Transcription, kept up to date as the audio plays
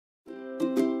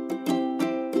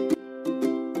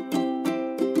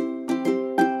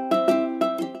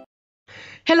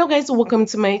Hello guys, welcome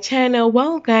to my channel.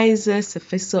 Well guys,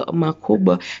 Sifiso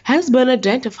Makubo has been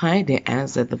identified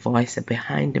as the voice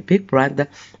behind the Big Brother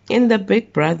in the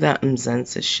Big Brother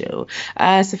Mzansi show.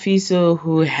 Sifiso,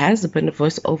 who has been a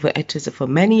voiceover actress for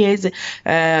many years,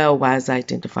 was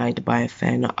identified by a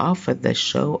fan of the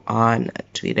show on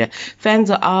Twitter.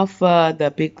 Fans of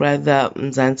the Big Brother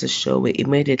Mzansi show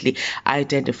immediately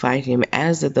identified him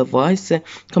as the voice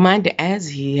command, as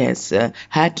he has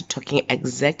had talking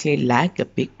exactly like a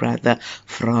Big Brother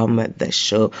from the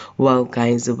show. Well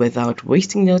guys, without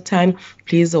wasting your time,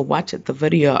 please watch the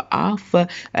video of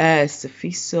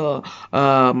Sifiso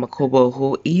Makobo,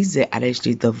 who is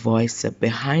allegedly the voice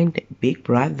behind Big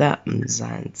Brother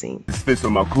Mzansi. Sifiso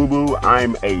Makubu.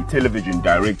 I'm a television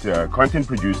director, content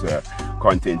producer,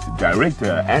 content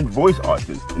director, and voice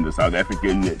artist in the South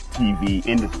African TV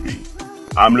industry.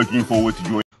 I'm looking forward to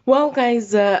joining. Well,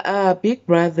 guys, Big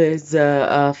Brother's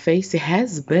face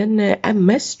has been a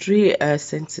mystery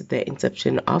since the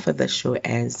inception of the show,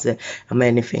 as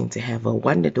many fans have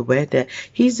wondered whether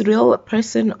he's a real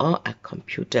person or a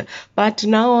computer. But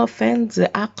now fans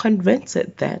are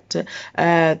convinced that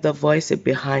the voice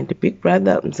behind Big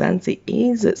Brother Mzansi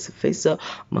is Sifiso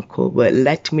Makobo.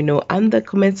 Let me know in the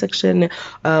comment section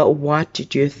what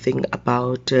did you think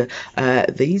about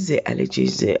these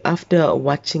allegations after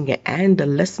watching and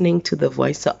listening to the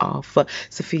voice of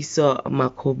Sifiso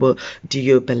Makobo. Do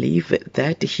you believe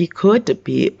that he could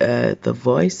be the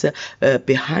voice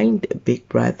behind Big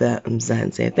Brother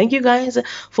Mzansi? Thank you guys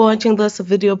for watching this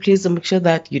video. Please make sure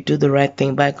that you do the right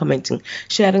thing by commenting,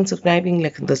 sharing, subscribing,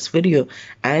 liking this video,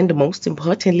 and most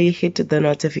importantly, hit the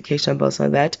notification bell so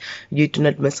that you do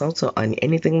not miss out on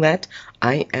anything that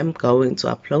I am going to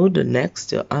upload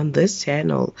next on this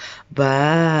channel.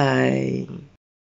 Bye.